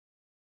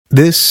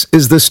This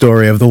is the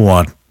story of the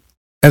one.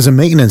 As a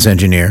maintenance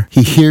engineer,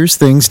 he hears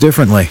things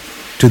differently.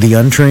 To the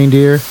untrained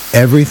ear,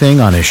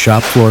 everything on his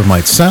shop floor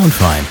might sound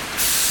fine,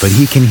 but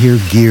he can hear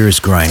gears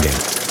grinding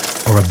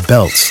or a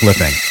belt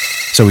slipping.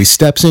 So he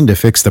steps in to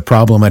fix the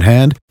problem at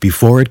hand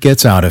before it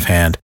gets out of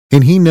hand.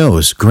 And he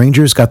knows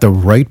Grainger's got the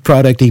right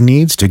product he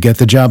needs to get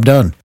the job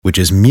done, which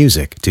is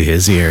music to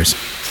his ears.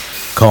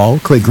 Call,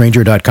 click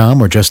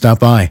Grainger.com, or just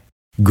stop by.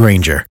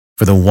 Grainger,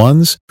 for the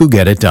ones who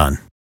get it done.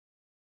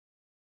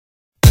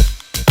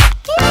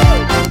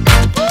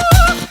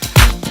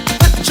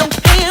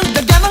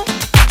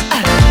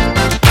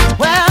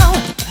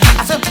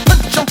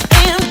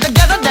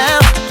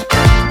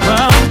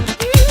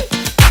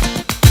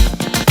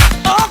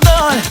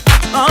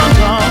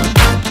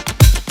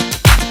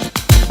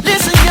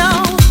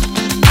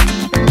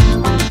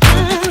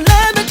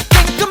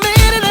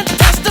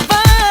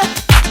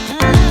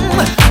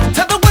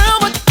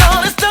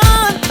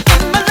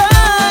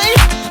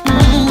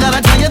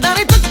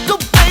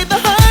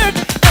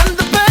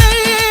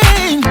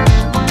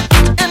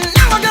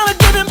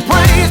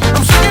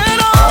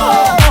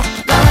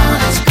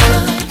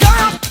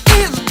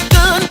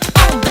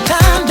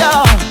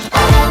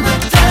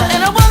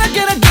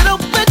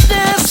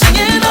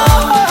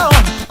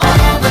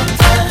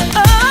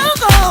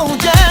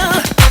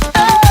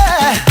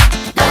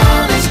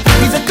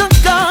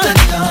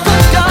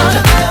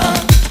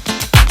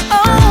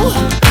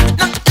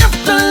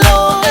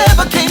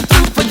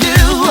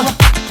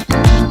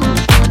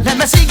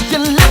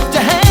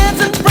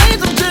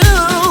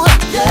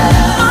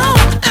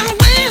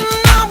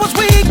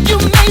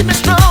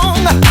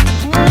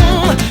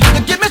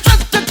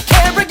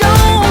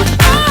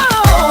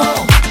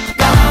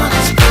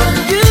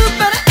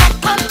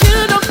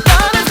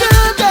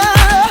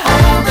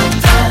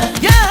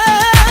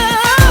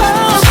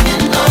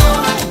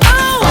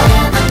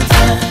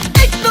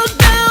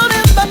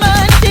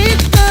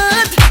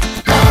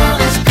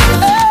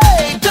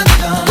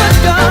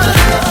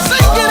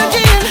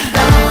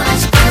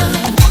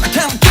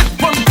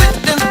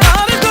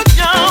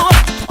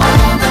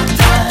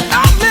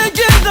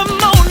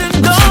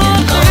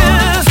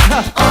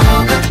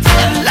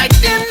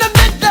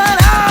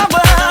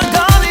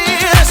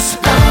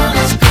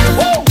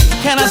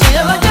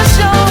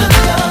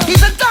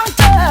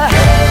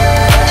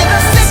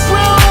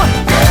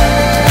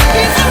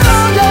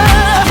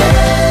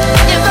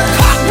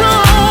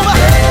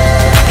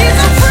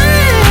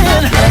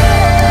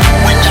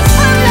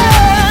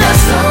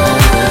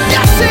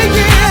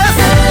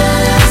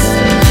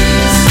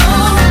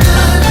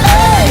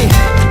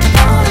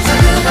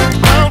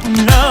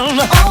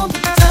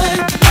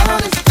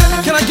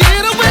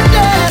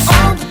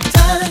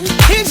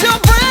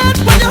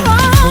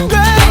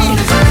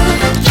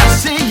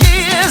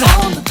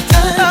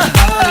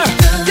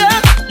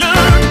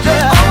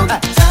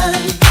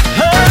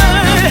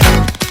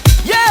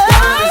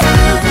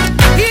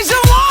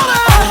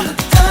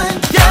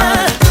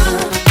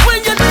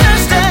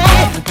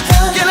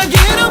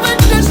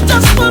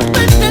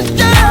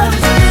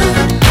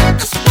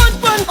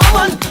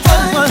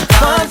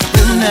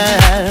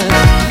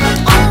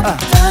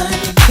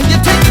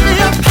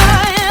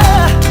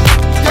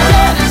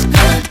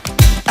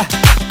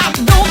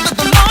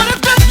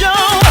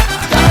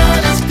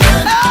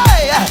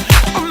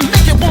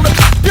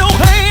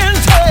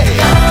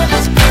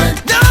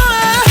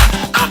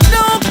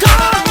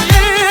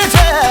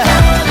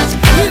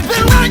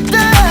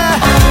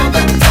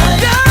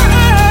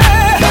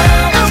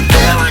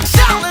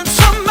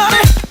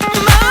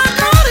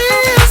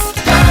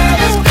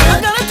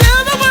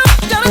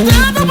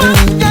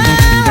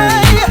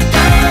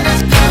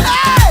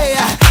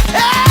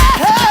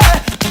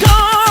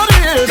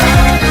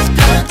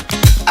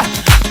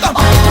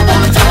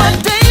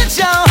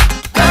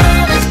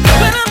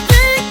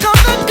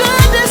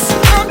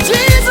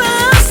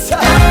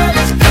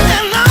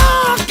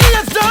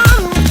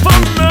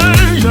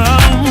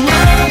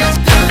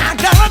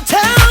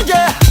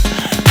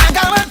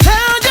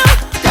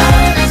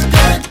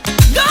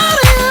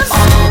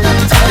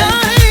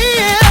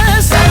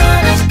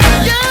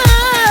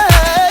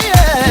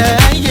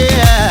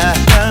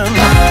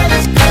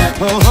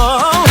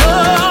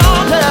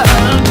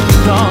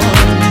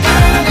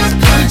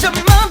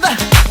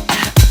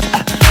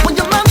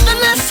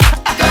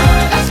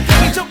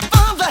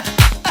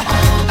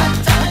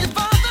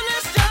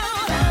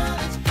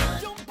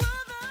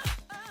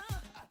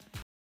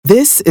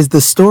 This is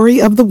the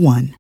story of the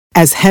one.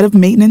 As head of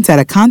maintenance at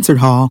a concert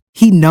hall,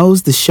 he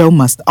knows the show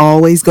must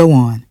always go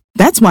on.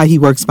 That's why he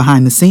works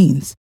behind the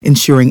scenes,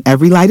 ensuring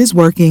every light is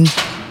working,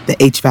 the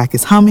HVAC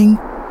is humming,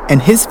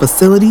 and his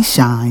facility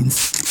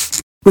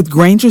shines. With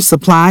Grainger's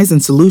supplies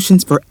and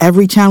solutions for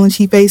every challenge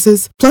he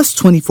faces, plus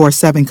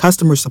 24/7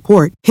 customer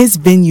support, his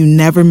venue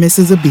never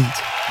misses a beat.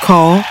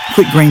 Call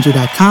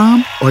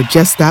quickgrainger.com or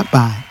just stop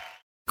by.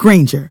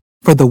 Grainger,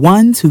 for the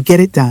ones who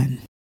get it done.